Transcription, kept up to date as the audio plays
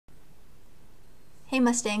Hey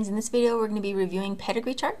Mustangs, in this video we're going to be reviewing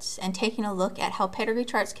pedigree charts and taking a look at how pedigree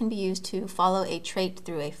charts can be used to follow a trait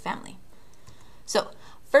through a family. So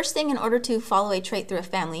first thing, in order to follow a trait through a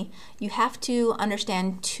family, you have to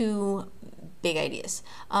understand two big ideas.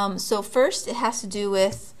 So first, it has to do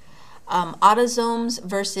with autosomes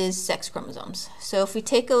versus sex chromosomes. So if we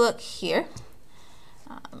take a look here,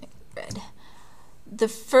 make it red. The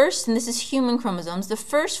first, and this is human chromosomes, the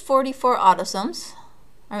first 44 autosomes,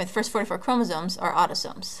 the first 44 chromosomes are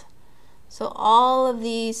autosomes. So all of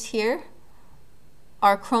these here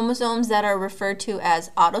are chromosomes that are referred to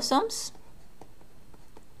as autosomes.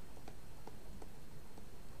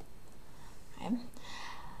 Okay.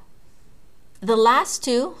 The last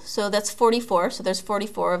two, so that's 44, so there's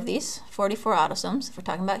 44 of these, 44 autosomes if we're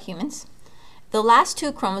talking about humans. The last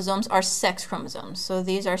two chromosomes are sex chromosomes. So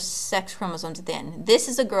these are sex chromosomes at the end. This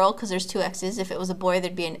is a girl because there's two X's. If it was a boy,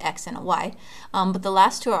 there'd be an X and a Y. But the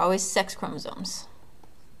last two are always sex chromosomes.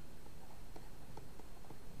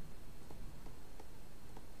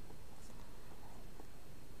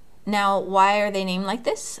 Now, why are they named like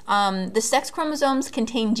this? The sex chromosomes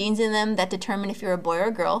contain genes in them that determine if you're a boy or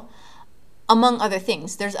a girl. Among other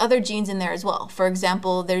things, there's other genes in there as well. For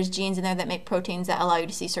example, there's genes in there that make proteins that allow you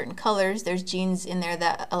to see certain colors. There's genes in there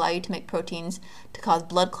that allow you to make proteins to cause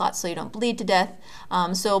blood clots so you don't bleed to death.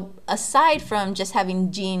 So aside from just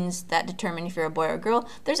having genes that determine if you're a boy or a girl,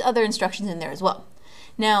 there's other instructions in there as well.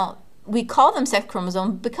 Now, we call them sex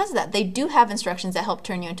chromosomes because of that. They do have instructions that help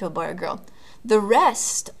turn you into a boy or girl. The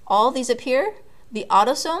rest, all these up here, the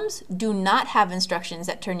autosomes, do not have instructions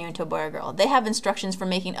that turn you into a boy or girl. They have instructions for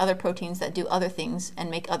making other proteins that do other things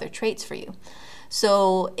and make other traits for you.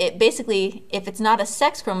 So it basically, if it's not a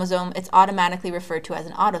sex chromosome, it's automatically referred to as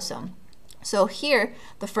an autosome. So here,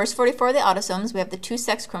 the first 44 are the autosomes. We have the two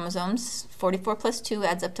sex chromosomes. 44 plus 2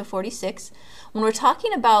 adds up to 46. When we're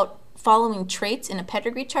talking about following traits in a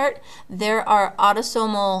pedigree chart, there are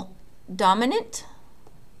autosomal dominant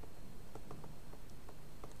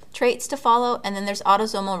traits to follow, and then there's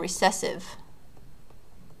autosomal recessive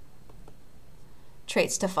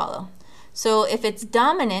traits to follow. So if it's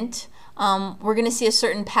dominant, we're going to see a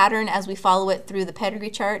certain pattern as we follow it through the pedigree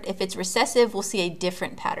chart. If it's recessive, we'll see a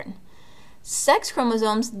different pattern. Sex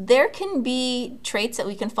chromosomes, there can be traits that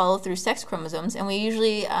we can follow through sex chromosomes, and we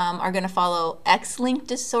usually are going to follow X-linked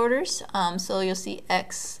disorders. So you'll see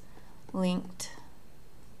X-linked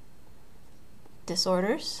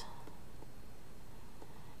disorders.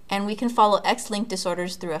 And we can follow X-linked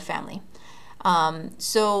disorders through a family.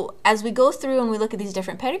 So as we go through and we look at these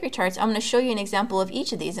different pedigree charts, I'm going to show you an example of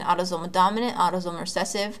each of these, an autosomal dominant, autosomal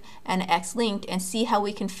recessive, and X-linked, and see how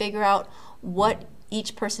we can figure out what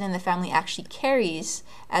each person in the family actually carries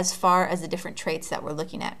as far as the different traits that we're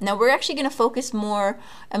looking at. Now, we're actually going to focus more,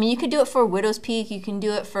 you could do it for widow's peak, you can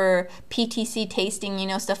do it for PTC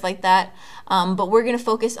tasting, stuff like that, but we're going to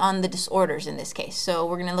focus on the disorders in this case. So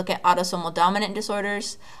we're going to look at autosomal dominant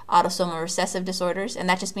disorders, autosomal recessive disorders, and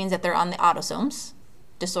that just means that they're on the autosomes,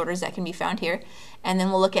 disorders that can be found here, and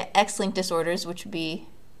then we'll look at X-linked disorders, which would be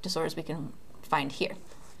disorders we can find here.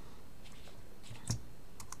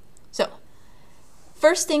 So,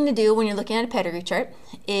 first thing to do when you're looking at a pedigree chart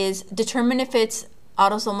is determine if it's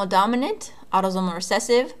autosomal dominant, autosomal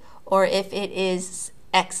recessive, or if it is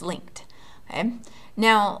X-linked. Okay?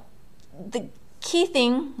 Now, the key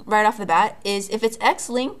thing right off the bat is if it's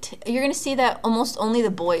X-linked, you're going to see that almost only the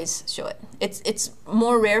boys show it. It's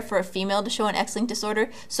more rare for a female to show an X-linked disorder.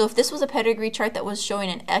 So if this was a pedigree chart that was showing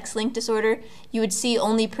an X-linked disorder, you would see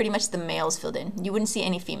only pretty much the males filled in. You wouldn't see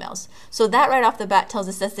any females. So that right off the bat tells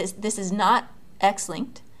us that this is not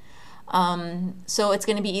X-linked. So it's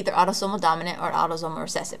going to be either autosomal dominant or autosomal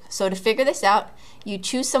recessive. So to figure this out, you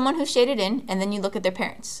choose someone who's shaded in, and then you look at their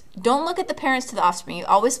parents. Don't look at the parents to the offspring. You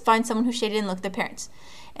always find someone who's shaded in, look at their parents.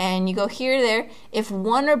 And you go here to there. If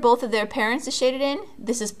one or both of their parents is shaded in,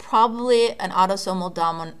 this is probably an autosomal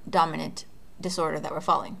dominant disorder that we're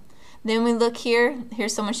following. Then we look here.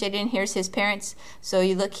 Here's someone shaded in. Here's his parents. So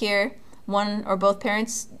you look here, one or both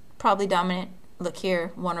parents, probably dominant. Look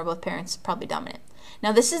here, one or both parents, probably dominant.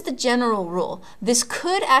 Now, this is the general rule. This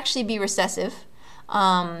could actually be recessive,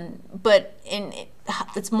 but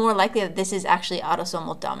it's more likely that this is actually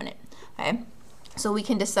autosomal dominant. Okay? So we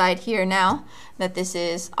can decide here now that this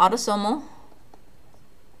is autosomal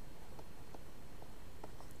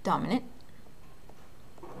dominant.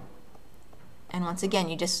 And once again,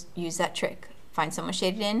 you just use that trick. Find someone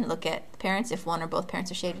shaded in, look at the parents. If one or both parents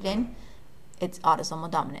are shaded in, it's autosomal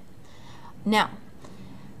dominant. Now,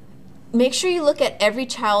 make sure you look at every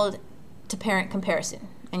child to parent comparison,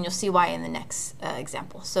 and you'll see why in the next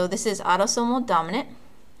example. So this is autosomal dominant,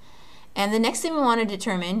 And the next thing we want to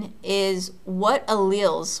determine is what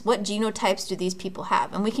alleles, what genotypes do these people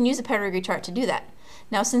have? And we can use a pedigree chart to do that.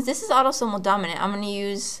 Now, since this is autosomal dominant, I'm going to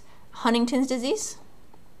use Huntington's disease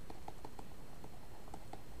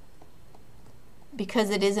because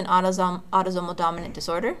it is an autosomal dominant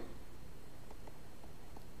disorder.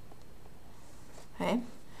 Okay.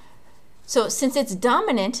 So since it's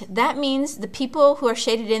dominant, that means the people who are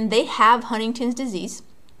shaded in, they have Huntington's disease.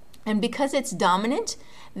 And because it's dominant,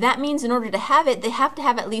 that means in order to have it, they have to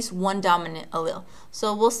have at least one dominant allele.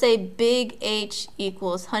 So we'll say big H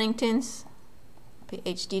equals Huntington's,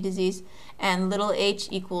 PhD disease, and little h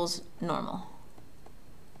equals normal.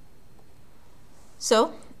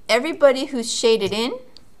 So everybody who's shaded in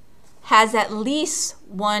has at least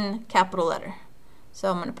one capital letter.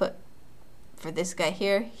 So I'm going to put, for this guy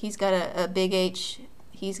here, he's got a big H,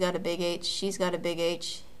 he's got a big H, she's got a big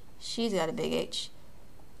H, she's got a big H,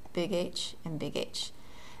 and big H.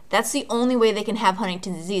 That's the only way they can have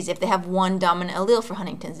Huntington's disease, if they have one dominant allele for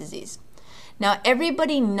Huntington's disease. Now,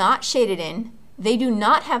 everybody not shaded in, they do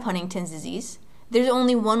not have Huntington's disease. There's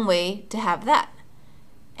only one way to have that.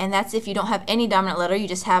 And that's if you don't have any dominant letter, you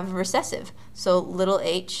just have recessive. So little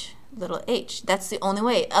h, that's the only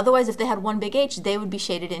way. Otherwise, if they had one big H, they would be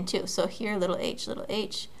shaded in too. So here, little h,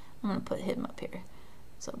 I'm going to put him up here.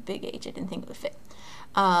 So big H, I didn't think it would fit.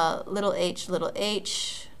 Little h, little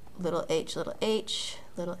h, little h, little h,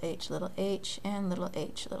 little h, little h, and little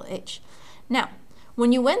h, little h. Now,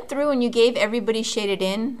 when you went through and you gave everybody shaded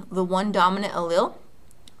in the one dominant allele,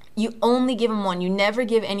 you only give them one. You never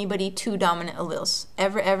give anybody two dominant alleles.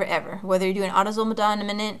 Ever, ever, ever. Whether you're doing autosomal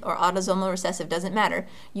dominant or autosomal recessive, doesn't matter.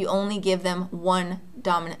 You only give them one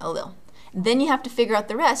dominant allele. Then you have to figure out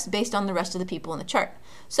the rest based on the rest of the people in the chart.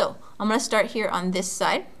 So I'm going to start here on this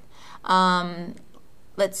side.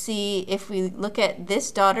 Let's see, if we look at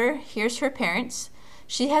this daughter, here's her parents.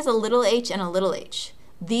 She has a little h and a little h.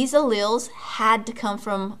 These alleles had to come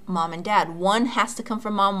from mom and dad. One has to come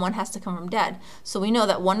from mom, one has to come from dad. So we know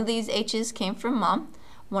that one of these h's came from mom,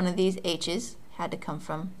 one of these h's had to come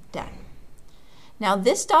from dad. Now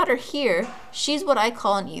this daughter here, she's what I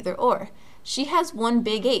call an either or. She has one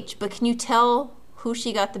big H, but can you tell who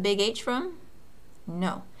she got the big H from?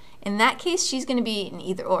 No. In that case, she's going to be an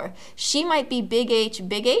either or. She might be big H,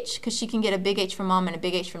 because she can get a big H from mom and a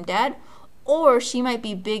big H from dad, or she might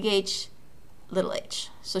be big H, little h.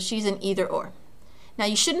 So she's an either or. Now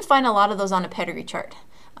you shouldn't find a lot of those on a pedigree chart.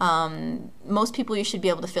 Most people you should be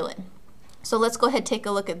able to fill in. So let's go ahead and take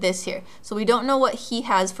a look at this here. So we don't know what he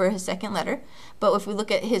has for his second letter, but if we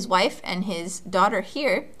look at his wife and his daughter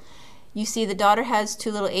here, you see the daughter has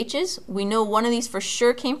two little h's. We know one of these for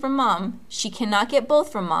sure came from mom. She cannot get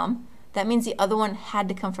both from mom. That means the other one had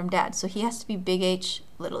to come from dad. So he has to be big H,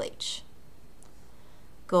 little h.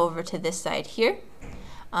 Go over to this side here.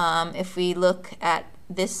 If we look at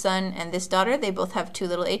this son and this daughter, they both have two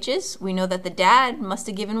little h's. We know that the dad must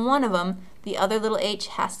have given one of them. The other little h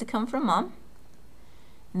has to come from mom.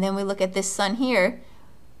 And then we look at this son here.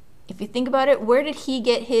 If you think about it, where did he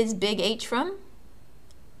get his big H from?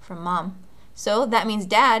 From mom. So that means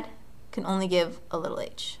dad can only give a little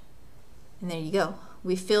h. And there you go.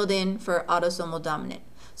 We filled in for autosomal dominant.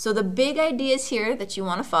 So the big ideas here that you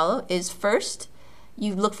want to follow is, first,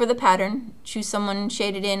 you look for the pattern, choose someone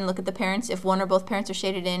shaded in, look at the parents. If one or both parents are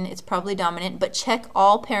shaded in, it's probably dominant, but check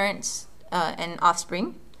all parents and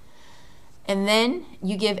offspring. And then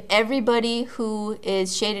you give everybody who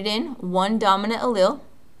is shaded in one dominant allele,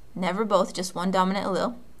 never both, just one dominant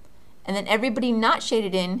allele. And then everybody not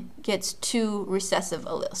shaded in gets two recessive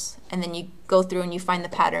alleles. And then you go through and you find the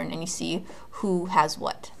pattern and you see who has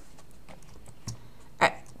what. All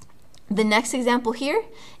right. The next example here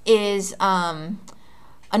is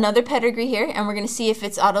another pedigree here, and we're going to see if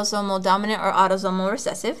it's autosomal dominant or autosomal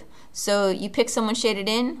recessive. So you pick someone shaded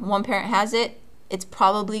in, one parent has it, it's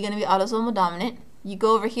probably going to be autosomal dominant. You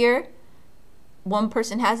go over here, one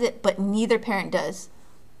person has it, but neither parent does.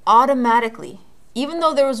 Automatically, even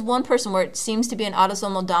though there was one person where it seems to be an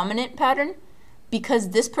autosomal dominant pattern, because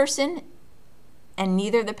this person and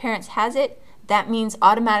neither of the parents has it, that means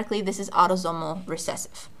automatically this is autosomal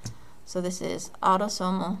recessive. So this is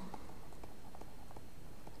autosomal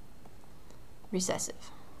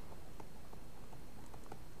recessive.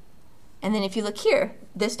 And then if you look here,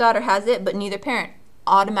 this daughter has it, but neither parent,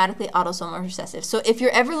 automatically autosomal recessive. So if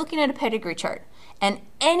you're ever looking at a pedigree chart and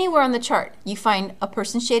anywhere on the chart you find a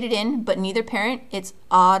person shaded in but neither parent, it's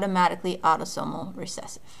automatically autosomal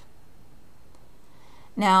recessive.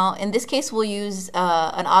 Now in this case we'll use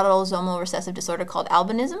an autosomal recessive disorder called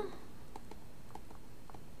albinism.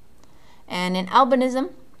 And in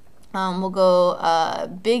albinism, we'll go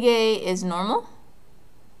big A is normal,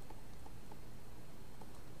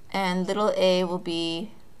 and little a will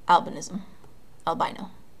be albinism, albino.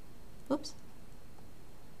 Oops.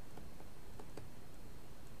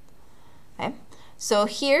 Okay, so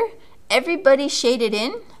here everybody shaded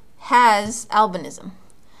in has albinism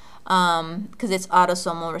because it's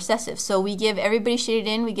autosomal recessive. So we give everybody shaded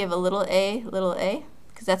in, we give a little a,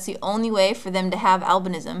 because that's the only way for them to have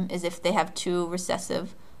albinism is if they have 2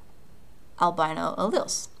 recessive albino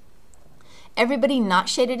alleles. Everybody not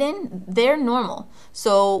shaded in, they're normal.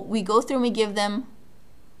 So we go through and we give them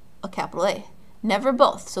a capital A. Never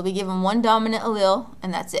both. So we give them 1 dominant allele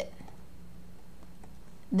and that's it.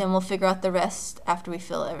 Then we'll figure out the rest after we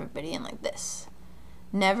fill everybody in like this.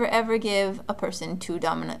 Never ever give a person 2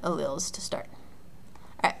 dominant alleles to start.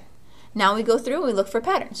 All right, now we go through and we look for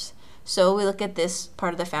patterns. So we look at this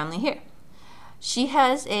part of the family here. She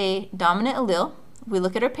has a dominant allele. We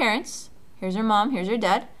look at her parents. Here's her mom, here's her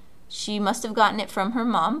dad. She must have gotten it from her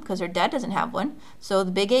mom because her dad doesn't have one. So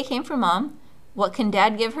the big A came from mom. What can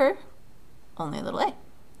dad give her? Only a little a.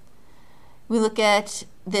 We look at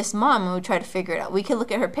this mom and we try to figure it out. We could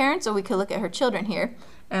look at her parents or we could look at her children here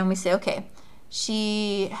and we say, okay,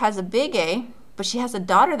 she has a big A, but she has a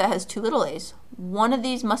daughter that has 2 little a's. One of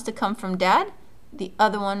these must have come from dad, the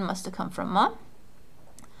other one must have come from mom.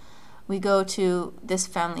 We go to this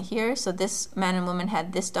family here. So this man and woman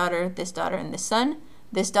had this daughter, and this son.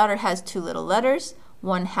 This daughter has 2 little letters.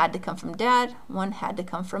 One had to come from dad, one had to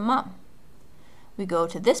come from mom. We go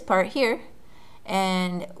to this part here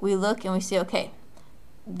and we look and we say, okay,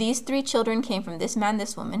 these 3 children came from this man,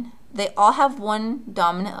 this woman. They all have 1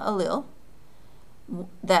 dominant allele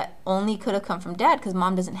that only could have come from dad because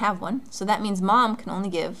mom doesn't have one. So that means mom can only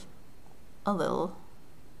give a little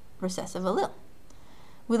recessive allele.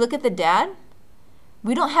 We look at the dad.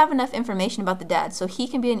 We don't have enough information about the dad, so he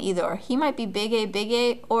can be an either or. He might be big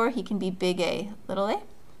A, or he can be big A, little a.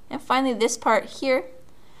 And finally, this part here,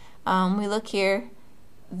 we look here.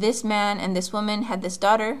 This man and this woman had this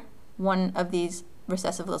daughter. One of these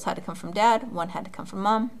recessive alleles had to come from dad, one had to come from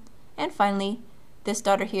mom. And finally, this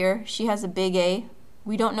daughter here, she has a big A.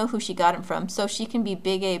 We don't know who she got him from, so she can be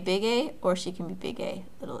big A, or she can be big A,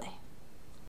 little a.